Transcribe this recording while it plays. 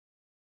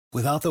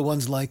Without the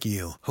ones like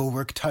you, who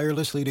work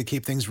tirelessly to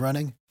keep things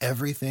running,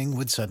 everything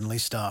would suddenly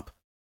stop.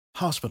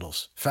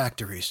 Hospitals,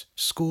 factories,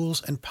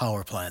 schools, and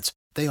power plants,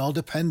 they all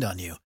depend on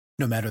you.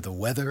 No matter the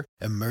weather,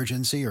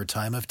 emergency, or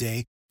time of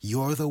day,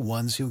 you're the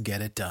ones who get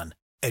it done.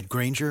 At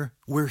Grainger,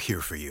 we're here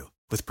for you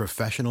with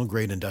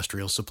professional-grade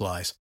industrial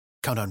supplies.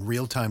 Count on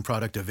real-time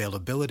product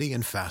availability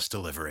and fast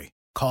delivery.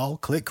 Call,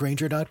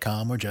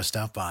 clickgrainger.com, or just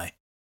stop by.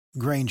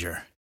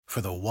 Grainger, for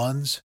the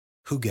ones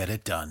who get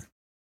it done.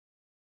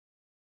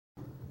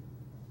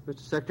 Mr.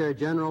 Secretary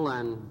General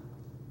and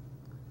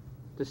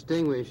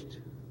distinguished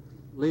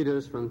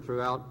leaders from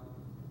throughout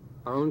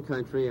our own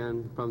country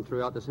and from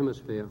throughout this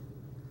hemisphere.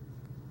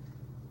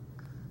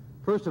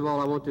 First of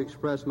all, I want to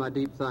express my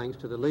deep thanks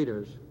to the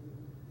leaders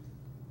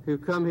who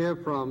come here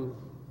from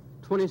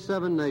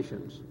 27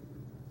 nations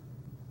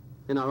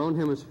in our own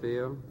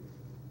hemisphere,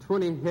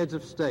 20 heads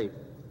of state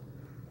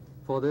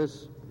for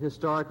this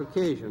historic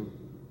occasion.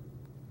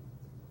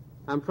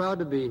 I'm proud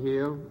to be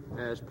here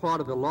as part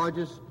of the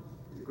largest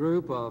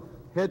group of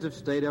heads of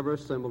state ever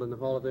assembled in the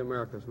Hall of the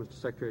Americas, Mr.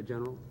 Secretary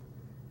General.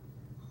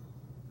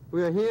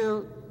 We are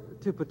here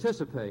to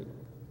participate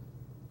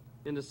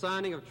in the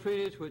signing of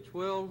treaties which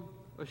will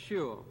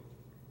assure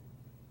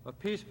a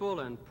peaceful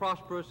and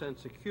prosperous and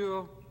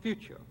secure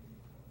future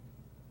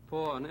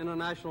for an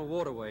international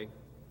waterway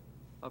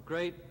of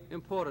great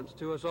importance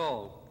to us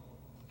all.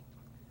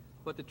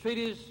 But the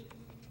treaties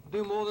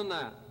do more than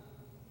that.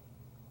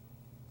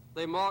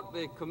 They mark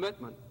the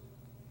commitment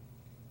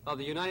of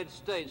the United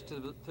States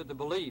to the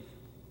belief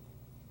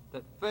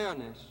that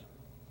fairness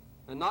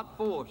and not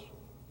force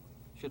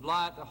should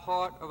lie at the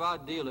heart of our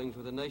dealings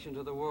with the nations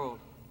of the world.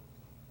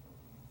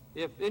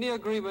 If any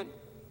agreement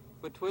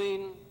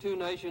between two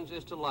nations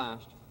is to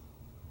last,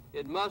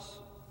 it must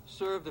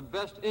serve the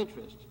best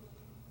interest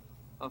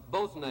of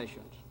both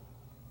nations.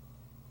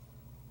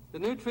 The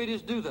new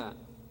treaties do that,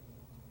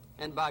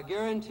 and by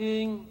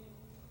guaranteeing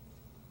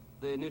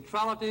the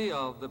neutrality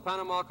of the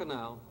Panama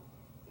Canal,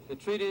 the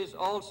treaties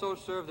also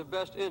serve the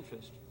best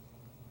interest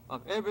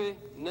of every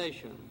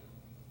nation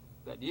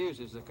that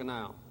uses the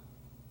canal.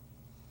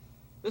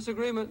 This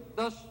agreement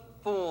thus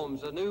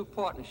forms a new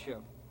partnership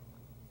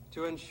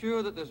to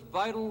ensure that this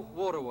vital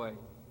waterway,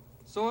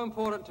 so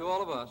important to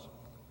all of us,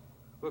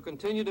 will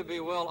continue to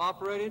be well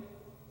operated,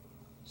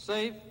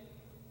 safe,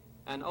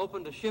 and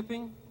open to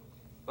shipping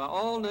by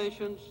all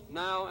nations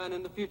now and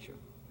in the future.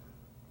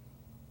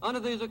 Under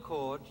these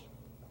accords,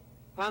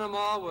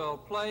 Panama will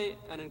play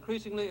an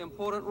increasingly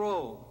important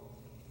role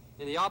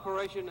in the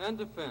operation and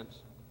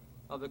defense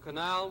of the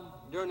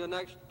canal during the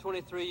next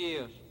 23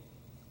 years.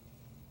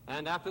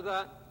 And after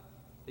that,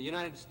 the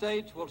United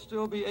States will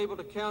still be able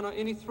to counter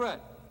any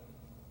threat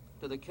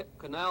to the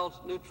canal's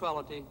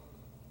neutrality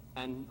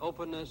and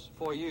openness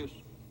for use.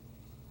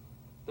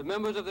 The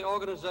members of the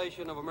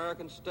Organization of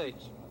American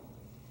States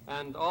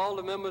and all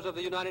the members of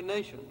the United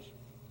Nations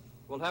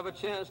will have a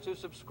chance to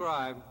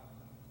subscribe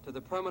to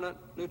the permanent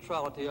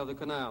neutrality of the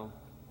canal.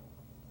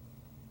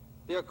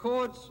 The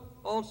accords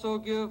also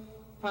give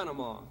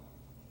Panama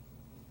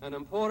an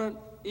important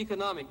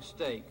economic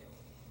stake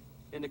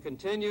in the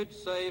continued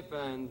safe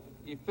and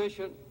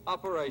efficient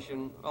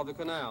operation of the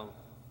canal,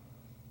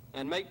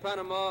 and make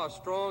Panama a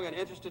strong and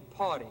interested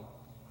party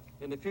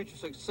in the future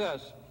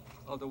success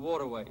of the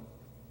waterway.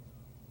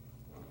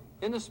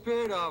 In the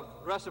spirit of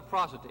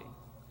reciprocity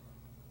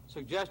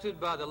suggested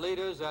by the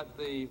leaders at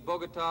the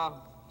Bogota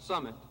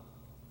summit,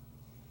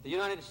 the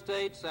United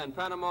States and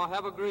Panama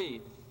have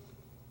agreed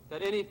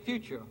that any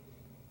future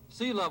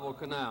sea-level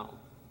canal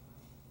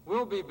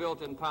will be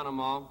built in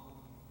Panama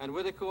and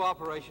with the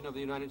cooperation of the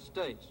United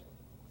States.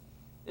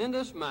 In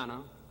this manner,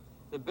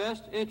 the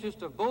best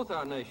interests of both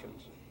our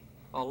nations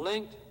are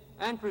linked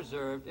and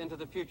preserved into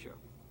the future.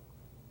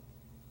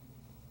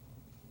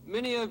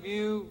 Many of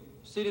you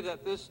seated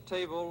at this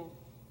table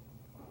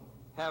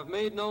have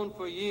made known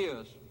for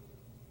years,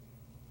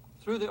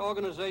 through the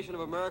Organization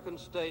of American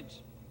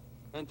States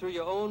and through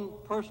your own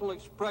personal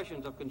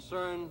expressions of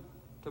concern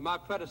to my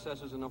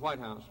predecessors in the White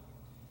House,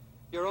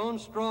 your own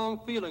strong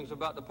feelings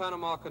about the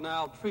Panama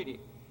Canal Treaty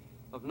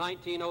of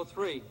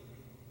 1903.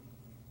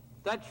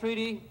 That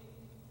treaty,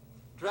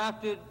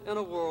 drafted in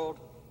a world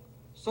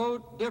so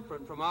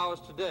different from ours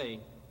today,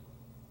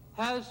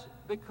 has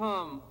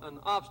become an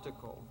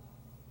obstacle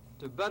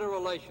to better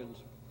relations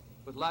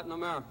with Latin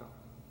America.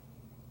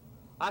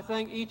 I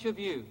thank each of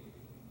you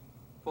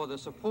for the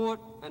support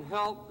and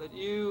help that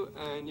you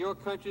and your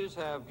countries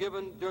have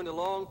given during the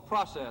long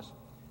process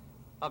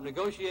of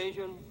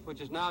negotiation, which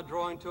is now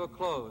drawing to a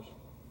close.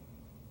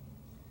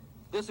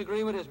 This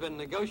agreement has been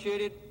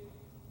negotiated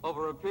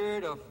over a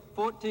period of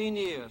 14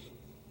 years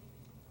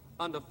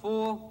under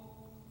 4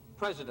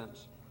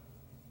 presidents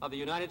of the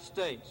United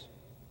States.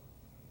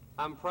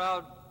 I'm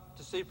proud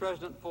to see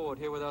President Ford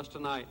here with us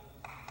tonight.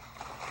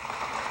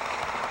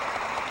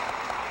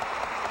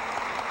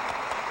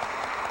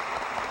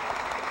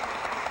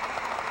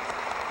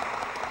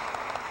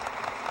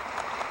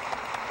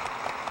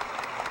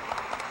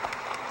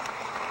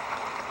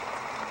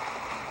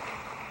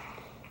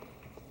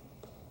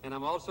 And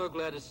I'm also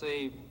glad to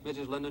see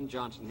Mrs. Lyndon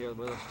Johnson here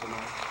with us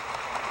tonight.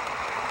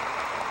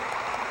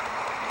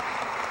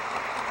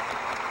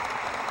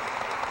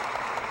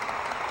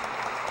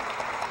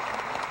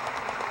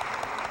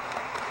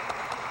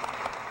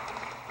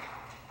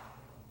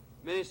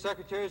 Many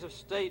secretaries of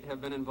state have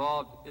been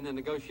involved in the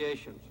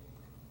negotiations.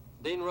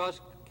 Dean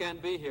Rusk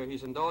can't be here.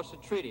 He's endorsed a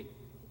treaty.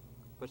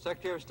 But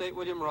Secretary of State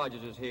William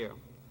Rogers is here.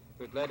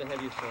 We're glad to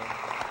have you, sir.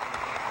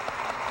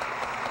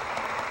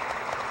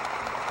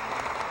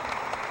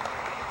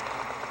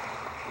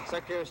 And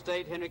Secretary of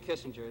State Henry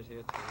Kissinger is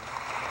here, too.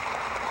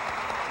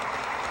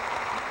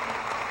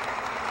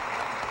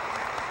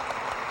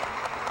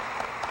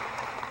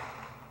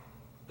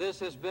 This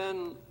has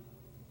been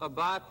a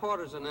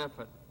bipartisan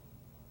effort,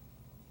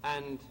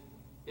 and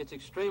it's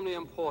extremely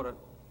important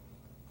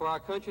for our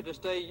country to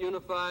stay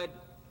unified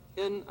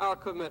in our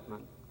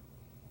commitment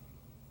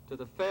to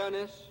the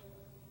fairness,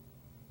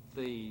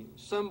 the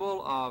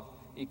symbol of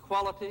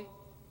equality,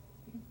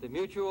 the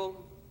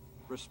mutual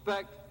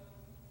respect,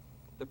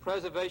 the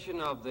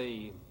preservation of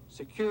the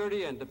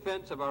security and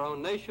defense of our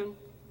own nation,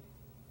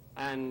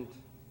 and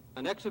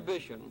an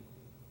exhibition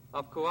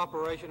of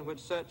cooperation which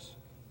sets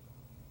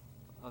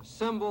a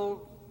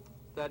symbol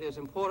that is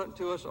important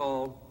to us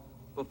all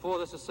before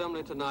this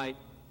assembly tonight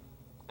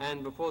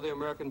and before the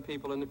American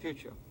people in the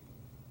future.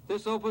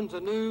 This opens a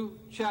new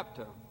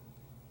chapter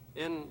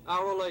in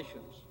our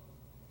relations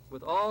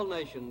with all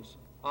nations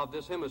of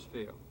this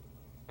hemisphere,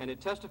 and it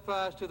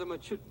testifies to the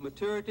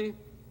maturity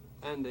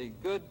and the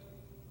good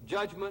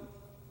judgment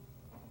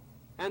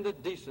and the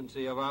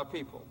decency of our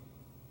people.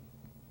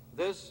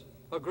 This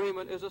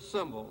agreement is a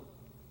symbol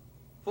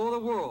for the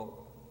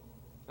world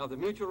of the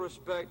mutual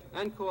respect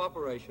and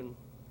cooperation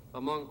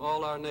among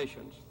all our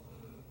nations.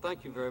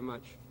 Thank you very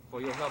much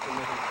for your help in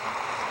making it.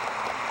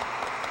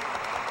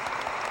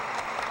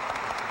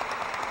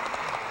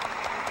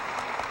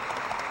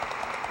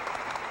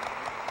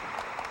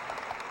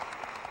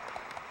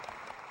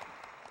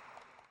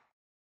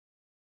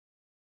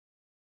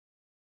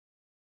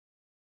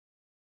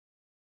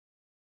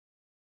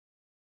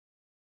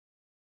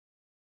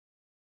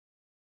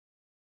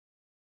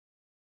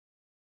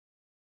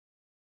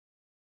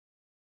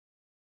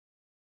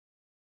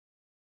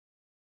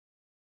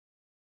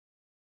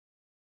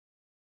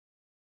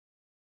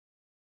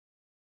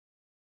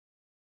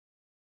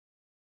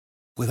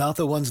 Without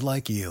the ones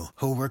like you,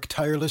 who work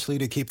tirelessly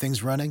to keep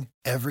things running,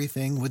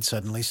 everything would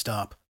suddenly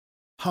stop.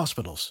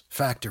 Hospitals,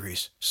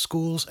 factories,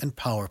 schools, and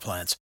power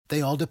plants,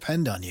 they all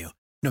depend on you.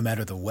 No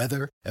matter the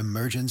weather,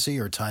 emergency,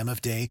 or time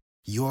of day,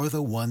 you're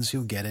the ones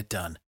who get it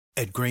done.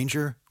 At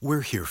Grainger,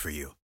 we're here for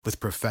you with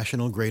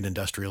professional-grade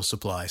industrial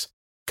supplies.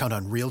 Count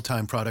on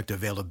real-time product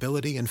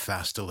availability and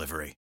fast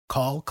delivery.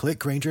 Call, click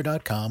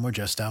Grainger.com, or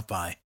just stop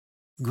by.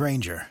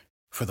 Grainger,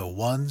 for the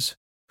ones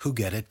who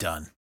get it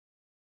done.